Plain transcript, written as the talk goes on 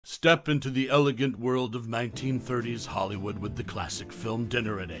Step into the elegant world of 1930s Hollywood with the classic film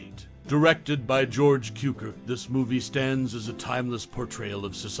Dinner at 8. Directed by George Cukor, this movie stands as a timeless portrayal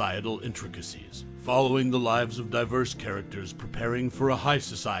of societal intricacies, following the lives of diverse characters preparing for a high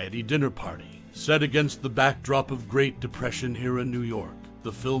society dinner party. Set against the backdrop of Great Depression-era New York,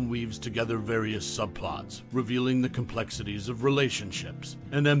 the film weaves together various subplots, revealing the complexities of relationships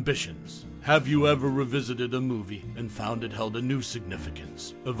and ambitions. Have you ever revisited a movie and found it held a new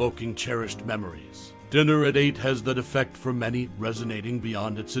significance, evoking cherished memories? Dinner at 8 has that effect for many, resonating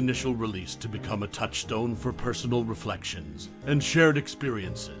beyond its initial release to become a touchstone for personal reflections and shared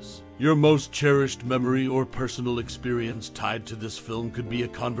experiences. Your most cherished memory or personal experience tied to this film could be a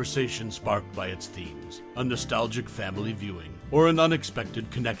conversation sparked by its themes, a nostalgic family viewing, or an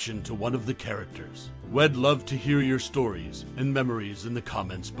unexpected connection to one of the characters. We'd love to hear your stories and memories in the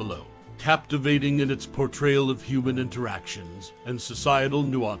comments below. Captivating in its portrayal of human interactions and societal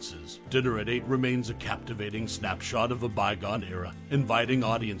nuances, Dinner at 8 remains a captivating snapshot of a bygone era, inviting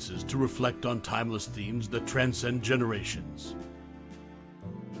audiences to reflect on timeless themes that transcend generations.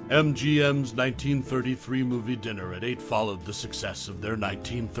 MGM's 1933 movie Dinner at 8 followed the success of their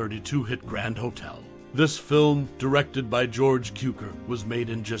 1932 hit Grand Hotel. This film, directed by George Cukor, was made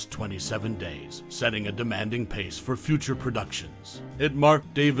in just 27 days, setting a demanding pace for future productions. It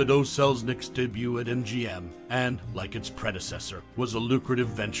marked David O. Selznick's debut at MGM and, like its predecessor, was a lucrative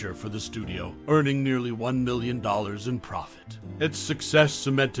venture for the studio, earning nearly $1 million in profit. Its success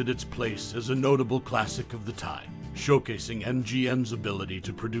cemented its place as a notable classic of the time, showcasing MGM's ability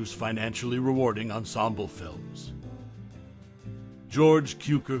to produce financially rewarding ensemble films. George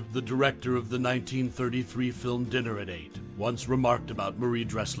Cukor, the director of the 1933 film Dinner at 8, once remarked about Marie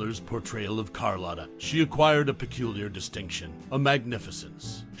Dressler's portrayal of Carlotta. She acquired a peculiar distinction, a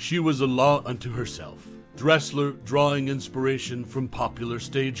magnificence. She was a law unto herself. Dressler, drawing inspiration from popular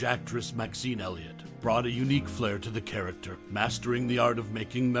stage actress Maxine Elliott, brought a unique flair to the character, mastering the art of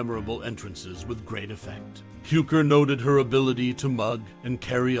making memorable entrances with great effect. Cukor noted her ability to mug and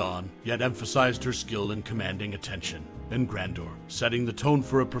carry on, yet emphasized her skill in commanding attention and grandeur, setting the tone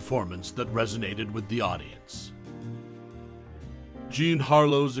for a performance that resonated with the audience. Jean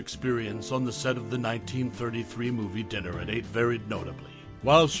Harlow's experience on the set of the 1933 movie Dinner at 8 varied notably.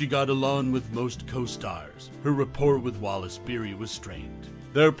 While she got along with most co-stars, her rapport with Wallace Beery was strained.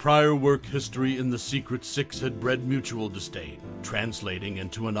 Their prior work history in The Secret Six had bred mutual disdain, translating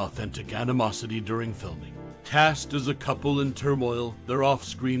into an authentic animosity during filming. Cast as a couple in turmoil, their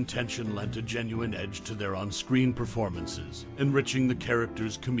off-screen tension lent a genuine edge to their on-screen performances, enriching the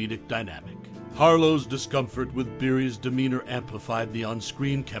characters' comedic dynamic. Harlow's discomfort with Beery's demeanor amplified the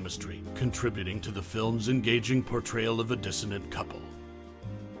on-screen chemistry, contributing to the film's engaging portrayal of a dissonant couple.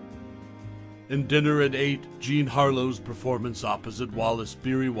 In Dinner at 8, Jean Harlow's performance opposite Wallace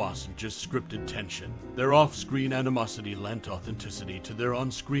Beery wasn't just scripted tension. Their off-screen animosity lent authenticity to their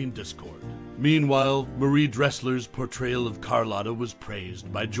on-screen discord. Meanwhile, Marie Dressler's portrayal of Carlotta was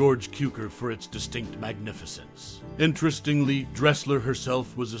praised by George Cukor for its distinct magnificence. Interestingly, Dressler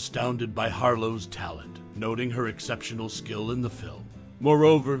herself was astounded by Harlow's talent, noting her exceptional skill in the film.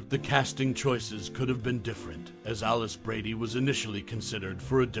 Moreover, the casting choices could have been different, as Alice Brady was initially considered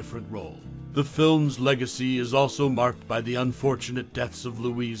for a different role. The film's legacy is also marked by the unfortunate deaths of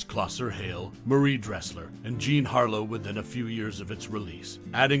Louise Closser Hale, Marie Dressler, and Jean Harlow within a few years of its release,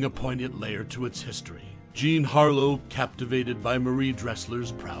 adding a poignant layer to its history. Jean Harlow, captivated by Marie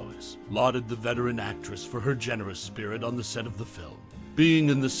Dressler's prowess, lauded the veteran actress for her generous spirit on the set of the film. "Being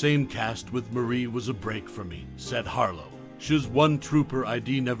in the same cast with Marie was a break for me," said Harlow. "She's one trooper I'd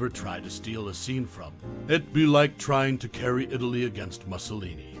never try to steal a scene from. It'd be like trying to carry Italy against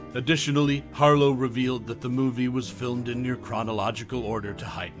Mussolini." Additionally, Harlow revealed that the movie was filmed in near chronological order to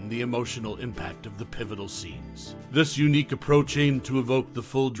heighten the emotional impact of the pivotal scenes. This unique approach aimed to evoke the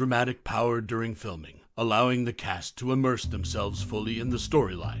full dramatic power during filming, allowing the cast to immerse themselves fully in the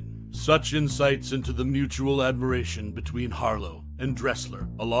storyline. Such insights into the mutual admiration between Harlow and Dressler,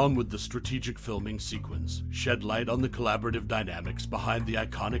 along with the strategic filming sequence, shed light on the collaborative dynamics behind the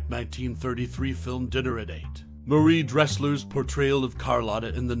iconic 1933 film Dinner at 8. Marie Dressler's portrayal of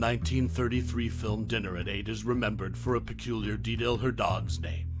Carlotta in the 1933 film Dinner at 8 is remembered for a peculiar detail: her dog's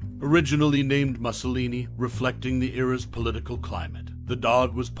name. Originally named Mussolini, reflecting the era's political climate, the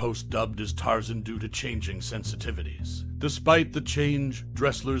dog was post-dubbed as Tarzan due to changing sensitivities. Despite the change,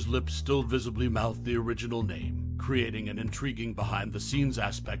 Dressler's lips still visibly mouth the original name, creating an intriguing behind-the-scenes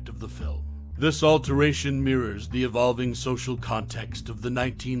aspect of the film. This alteration mirrors the evolving social context of the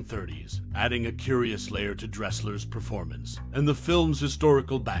 1930s, adding a curious layer to Dressler's performance and the film's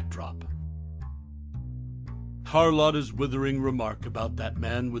historical backdrop. Carlotta's withering remark about that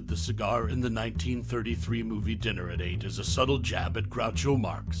man with the cigar in the 1933 movie Dinner at 8 is a subtle jab at Groucho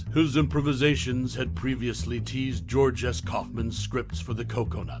Marx, whose improvisations had previously teased George S. Kaufman's scripts for the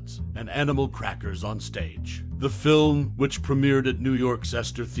Coconuts and Animal Crackers on stage. The film, which premiered at New York's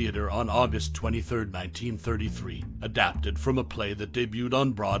Esther Theater on August 23, 1933, adapted from a play that debuted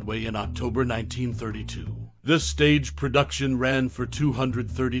on Broadway in October 1932. This stage production ran for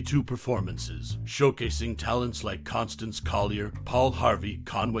 232 performances, showcasing talents like Constance Collier, Paul Harvey,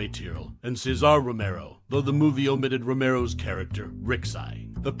 Conway Tyrrell, and Cesar Romero, though the movie omitted Romero's character,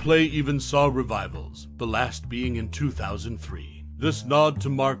 Rixai. The play even saw revivals, the last being in 2003. This nod to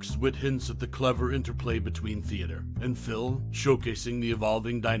Marx's wit hints at the clever interplay between theater and film, showcasing the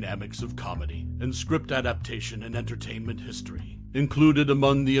evolving dynamics of comedy and script adaptation in entertainment history. Included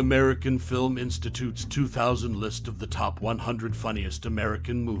among the American Film Institute's 2000 list of the top 100 funniest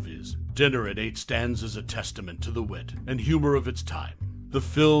American movies, Dinner at 8 stands as a testament to the wit and humor of its time. The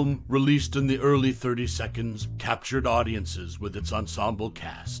film, released in the early 30 seconds, captured audiences with its ensemble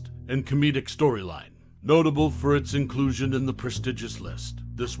cast and comedic storyline. Notable for its inclusion in the prestigious list,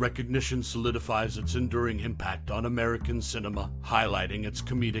 this recognition solidifies its enduring impact on American cinema, highlighting its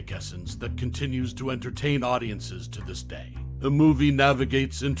comedic essence that continues to entertain audiences to this day. The movie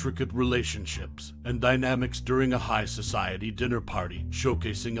navigates intricate relationships and dynamics during a high society dinner party,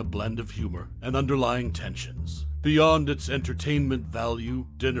 showcasing a blend of humor and underlying tensions. Beyond its entertainment value,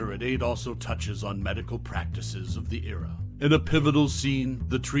 Dinner at 8 also touches on medical practices of the era. In a pivotal scene,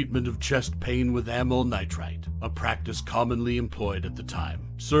 the treatment of chest pain with amyl nitrite, a practice commonly employed at the time,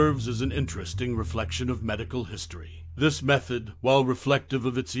 serves as an interesting reflection of medical history. This method, while reflective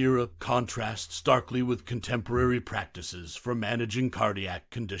of its era, contrasts starkly with contemporary practices for managing cardiac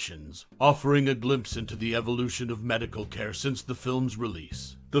conditions, offering a glimpse into the evolution of medical care since the film's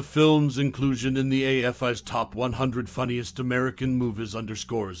release. The film's inclusion in the AFI's top 100 funniest American movies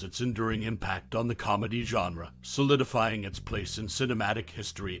underscores its enduring impact on the comedy genre, solidifying its place in cinematic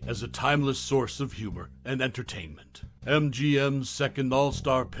history as a timeless source of humor and entertainment. MGM's second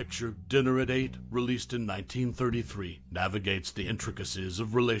all-star picture, Dinner at 8, released in 1933, navigates the intricacies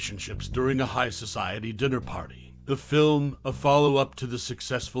of relationships during a high society dinner party. The film, a follow-up to the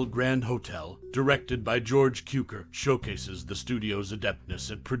successful Grand Hotel, directed by George Cukor, showcases the studio's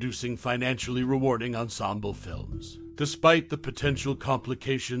adeptness at producing financially rewarding ensemble films. Despite the potential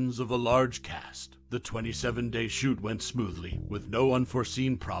complications of a large cast, the 27-day shoot went smoothly, with no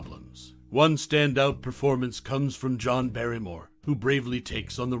unforeseen problems. One standout performance comes from John Barrymore, who bravely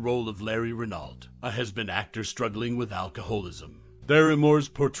takes on the role of Larry Renault, a has-been actor struggling with alcoholism. Barrymore's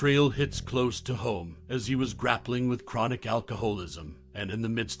portrayal hits close to home, as he was grappling with chronic alcoholism, and in the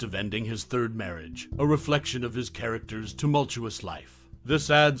midst of ending his third marriage, a reflection of his character's tumultuous life. This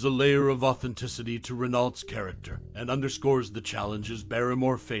adds a layer of authenticity to Renault's character, and underscores the challenges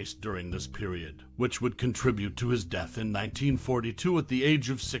Barrymore faced during this period, which would contribute to his death in 1942 at the age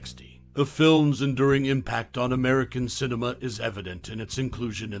of 60. The film's enduring impact on American cinema is evident in its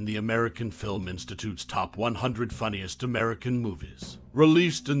inclusion in the American Film Institute's top 100 funniest American movies.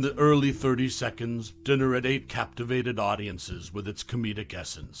 Released in the early 30 seconds, Dinner at 8 captivated audiences with its comedic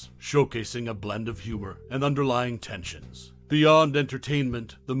essence, showcasing a blend of humor and underlying tensions. Beyond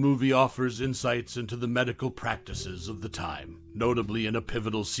entertainment, the movie offers insights into the medical practices of the time, notably in a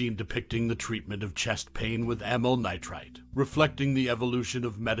pivotal scene depicting the treatment of chest pain with amyl nitrite, reflecting the evolution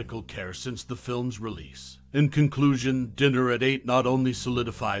of medical care since the film's release. In conclusion, Dinner at 8 not only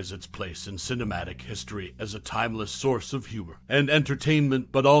solidifies its place in cinematic history as a timeless source of humor and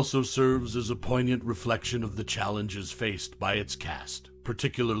entertainment, but also serves as a poignant reflection of the challenges faced by its cast,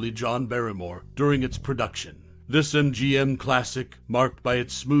 particularly John Barrymore, during its production. This MGM classic, marked by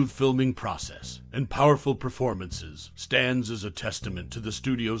its smooth filming process and powerful performances, stands as a testament to the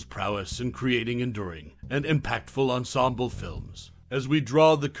studio's prowess in creating enduring and impactful ensemble films. As we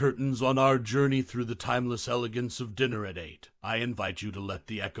draw the curtains on our journey through the timeless elegance of Dinner at 8, I invite you to let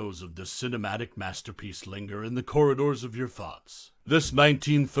the echoes of this cinematic masterpiece linger in the corridors of your thoughts. This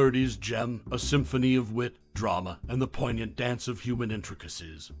 1930s gem, a symphony of wit, drama, and the poignant dance of human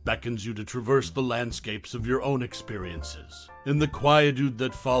intricacies, beckons you to traverse the landscapes of your own experiences. In the quietude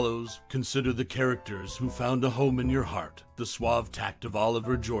that follows, consider the characters who found a home in your heart, the suave tact of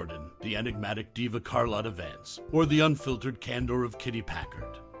Oliver Jordan, the enigmatic diva Carlotta Vance, or the unfiltered candor of Kitty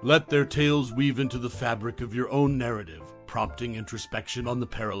Packard. Let their tales weave into the fabric of your own narrative, prompting introspection on the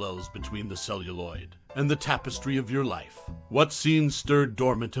parallels between the celluloid and the tapestry of your life. What scenes stirred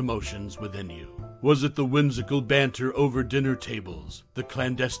dormant emotions within you? Was it the whimsical banter over dinner tables, the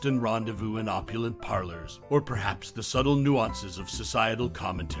clandestine rendezvous in opulent parlors, or perhaps the subtle nuances of societal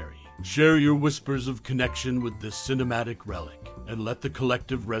commentary? Share your whispers of connection with this cinematic relic, and let the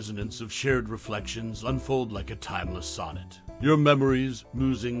collective resonance of shared reflections unfold like a timeless sonnet. Your memories,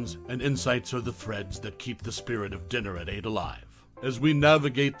 musings, and insights are the threads that keep the spirit of Dinner at 8 alive. As we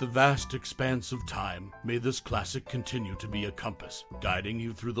navigate the vast expanse of time, may this classic continue to be a compass, guiding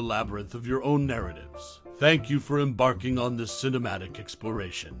you through the labyrinth of your own narratives. Thank you for embarking on this cinematic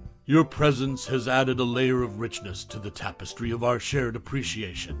exploration. Your presence has added a layer of richness to the tapestry of our shared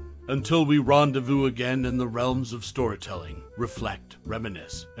appreciation. Until we rendezvous again in the realms of storytelling, reflect,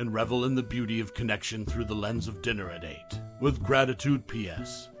 reminisce, and revel in the beauty of connection through the lens of Dinner at 8. With gratitude,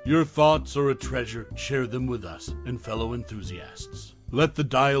 P.S. Your thoughts are a treasure. Share them with us and fellow enthusiasts. Let the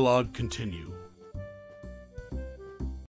dialogue continue.